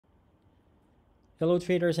Hello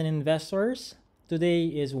traders and investors. Today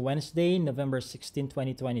is Wednesday, November 16,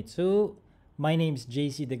 2022. My name is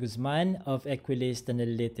JC De Guzman of Equilyst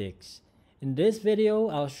Analytics. In this video,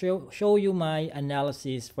 I'll show you my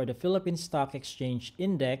analysis for the Philippine Stock Exchange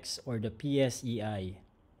Index or the PSEi.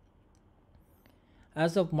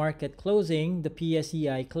 As of market closing, the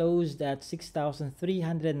PSEi closed at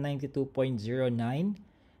 6,392.09,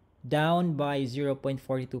 down by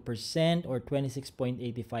 0.42% or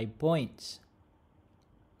 26.85 points.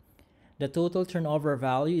 The total turnover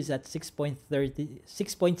value is at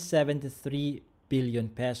 6.73 billion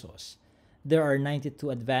pesos. There are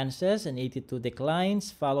 92 advances and 82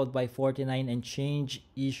 declines, followed by 49 and change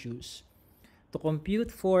issues. To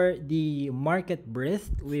compute for the market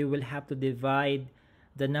breadth, we will have to divide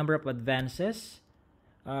the number of advances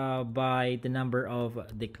by the number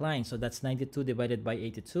of declines. So that's 92 divided by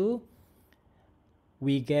 82.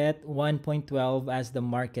 We get 1.12 as the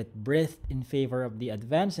market breadth in favor of the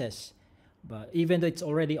advances. But even though it's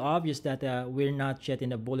already obvious that we're not yet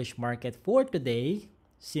in a bullish market for today,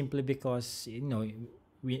 simply because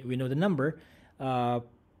we know the number,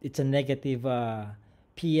 it's a negative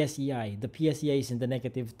PSEi. The PSEi is in the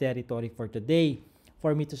negative territory for today.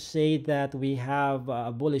 For me to say that we have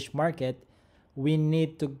a bullish market, we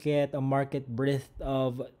need to get a market breadth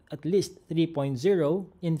of at least 3.0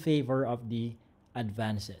 in favor of the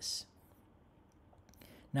advances.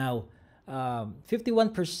 Now,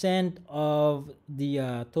 51% of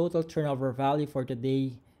the total turnover value for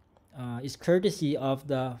today is courtesy of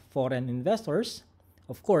the foreign investors.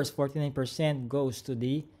 Of course, 49% goes to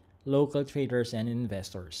the local traders and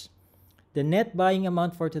investors. The net buying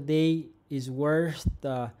amount for today is worth,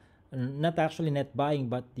 not actually net buying,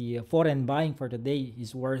 but the foreign buying for today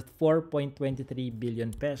is worth 4.23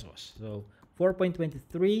 billion pesos. So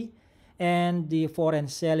 4.23, and the foreign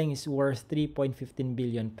selling is worth 3.15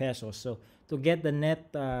 billion pesos. So to get the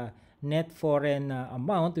net foreign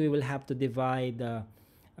amount, we will have to divide the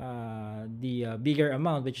bigger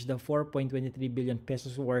amount, which is the 4.23 billion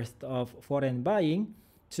pesos worth of foreign buying,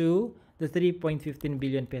 to the 3.15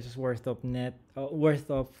 billion pesos worth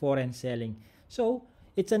of foreign selling. So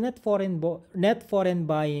it's a net foreign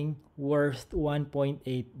buying worth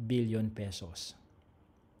 1.8 billion pesos.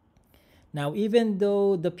 Now, even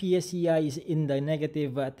though the PSEi is in the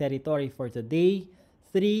negative territory for today,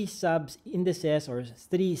 three sub-indices or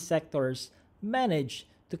three sectors managed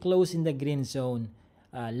to close in the green zone,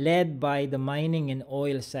 led by the mining and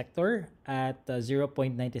oil sector at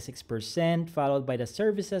 0.96%, followed by the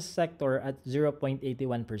services sector at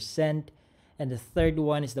 0.81%, and the third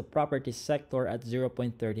one is the property sector at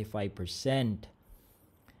 0.35%.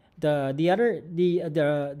 The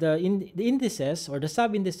indices or the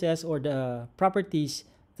sub-indices or the properties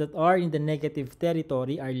that are in the negative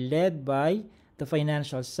territory are led by the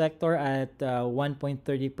financial sector at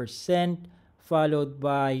 1.30%, followed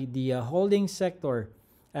by the holding sector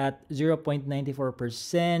at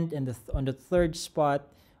 0.94%, and on the third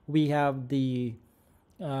spot we have the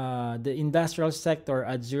industrial sector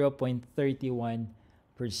at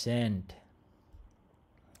 0.31%.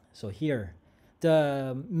 So here,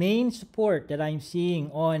 the main support that I'm seeing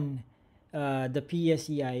on the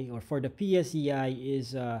PSEi or for the PSEi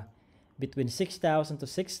is between 6,000 to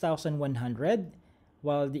 6,100,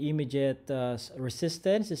 while the immediate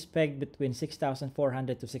resistance is pegged between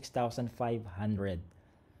 6,400 to 6,500.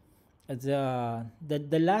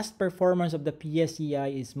 The last performance of the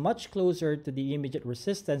PSEi is much closer to the immediate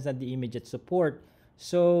resistance than the immediate support.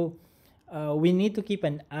 So we need to keep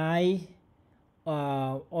an eye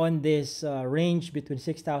on this range between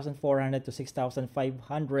 6,400 to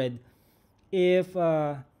 6,500 if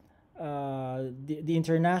the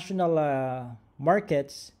international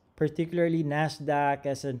markets, particularly NASDAQ,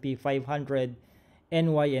 S&P 500,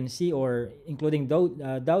 NYNC, or including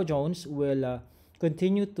Dow Jones, will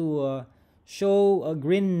continue to show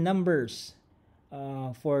green numbers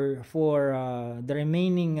for the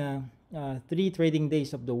remaining 3 trading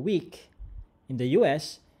days of the week. In the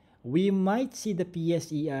US, we might see the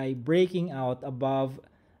PSEi breaking out above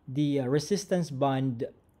the resistance band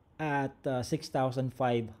at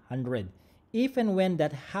 6,500. If and when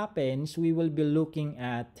that happens, we will be looking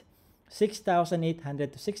at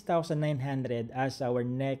 6,800 to 6,900 as our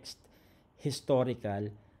next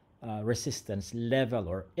historical resistance level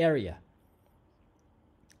or area.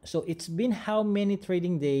 So it's been how many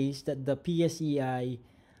trading days that the PSEi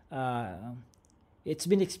it's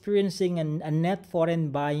been experiencing a net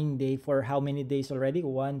foreign buying day for how many days already?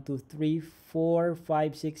 1, 2, 3, 4,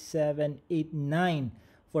 5, 6, 7, 8, 9.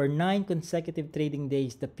 For 9 consecutive trading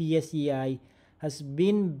days, the PSEi has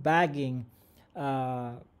been bagging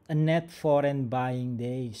a net foreign buying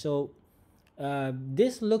day. So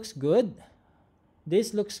This looks good.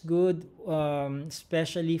 This looks good,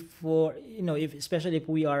 especially for, especially if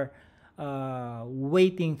we are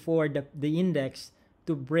waiting for the index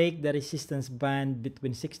to break the resistance band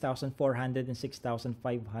between 6,400 and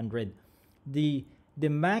 6,500. The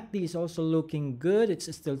MACD is also looking good.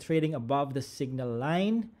 It's still trading above the signal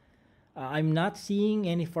line. I'm not seeing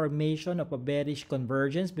any formation of a bearish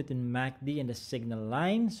convergence between MACD and the signal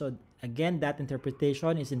line. So again, that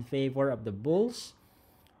interpretation is in favor of the bulls.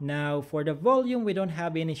 Now, for the volume, we don't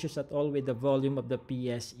have any issues at all with the volume of the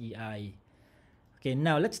PSEi. Okay,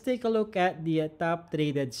 now let's take a look at the top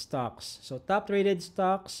traded stocks. So top traded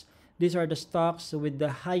stocks, these are the stocks with the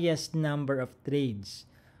highest number of trades.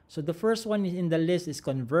 So the first one in the list is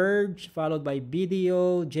Converge, followed by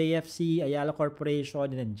BDO, JFC, Ayala Corporation,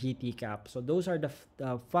 and then GT Cap. So those are the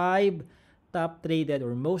 5 top traded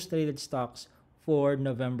or most traded stocks for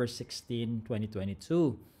November 16,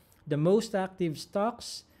 2022. The most active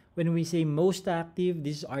stocks, when we say most active,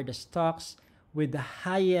 these are the stocks with the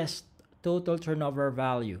highest total turnover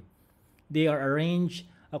value. They are arranged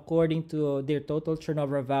according to their total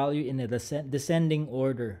turnover value in a descending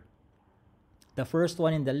order. The first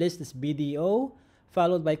one in the list is BDO,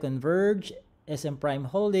 followed by Converge, SM Prime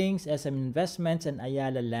Holdings, SM Investments, and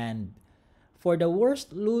Ayala Land. For the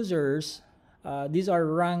worst losers, these are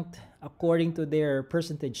ranked according to their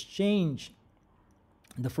percentage change.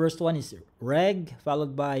 The first one is Reg,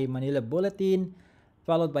 followed by Manila Bulletin,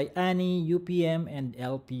 followed by ANI, UPM, and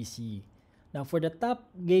LPC. Now for the top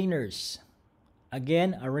gainers,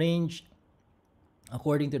 again arranged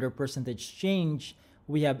according to their percentage change,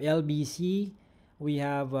 we have LBC, we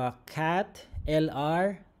have CAT,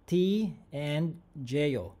 LR, T, and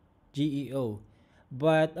GEO.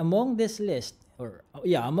 But among this list,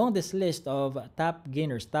 among this list of top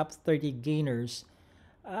gainers, top 30 gainers,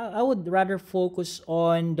 I would rather focus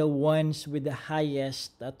on the ones with the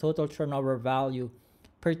highest total turnover value,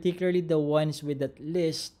 particularly the ones with at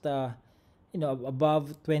least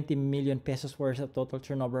above 20 million pesos worth of total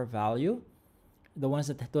turnover value, the ones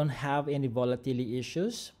that don't have any volatility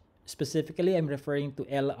issues. Specifically, I'm referring to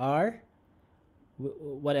LR.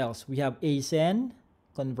 What else? We have ASEN,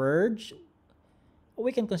 Converge.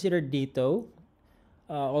 We can consider DITO.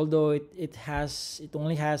 Although it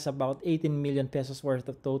only has about 18 million pesos worth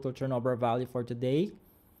of total turnover value for today.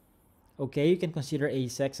 Okay, you can consider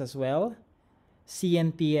ASEX as well.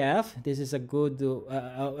 CNPF, this is a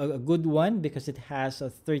good one because it has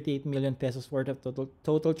 38 million pesos worth of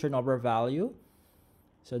total turnover value.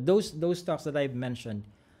 So those stocks that I've mentioned.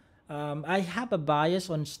 I have a bias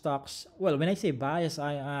on stocks. Well, when I say bias,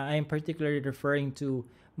 I am particularly referring to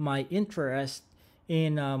my interest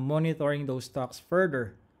in monitoring those stocks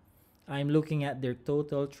further. I'm looking at their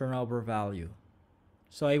total turnover value,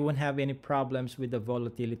 so I won't have any problems with the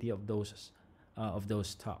volatility of those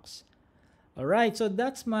stocks. All right, so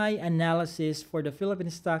that's my analysis for the Philippine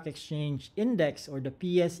Stock Exchange Index, or the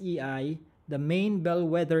PSEi, the main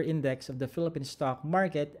bellwether index of the Philippine stock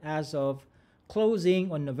market as of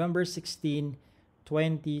closing on November 16,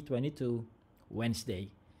 2022, Wednesday.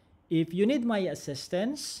 If you need my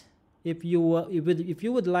assistance, if you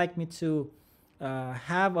would like me to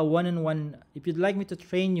have a one-on-one, if you'd like me to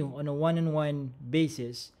train you on a one-on-one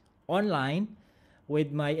basis online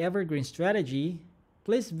with my evergreen strategy,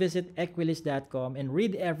 please visit Equilyst.com and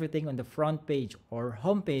read everything on the front page or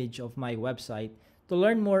homepage of my website to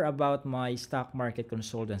learn more about my stock market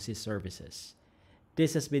consultancy services.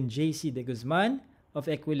 This has been JC De Guzman of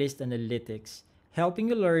Equilyst Analytics, helping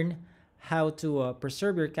you learn how to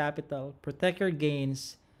preserve your capital, protect your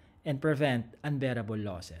gains, and prevent unbearable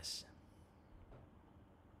losses.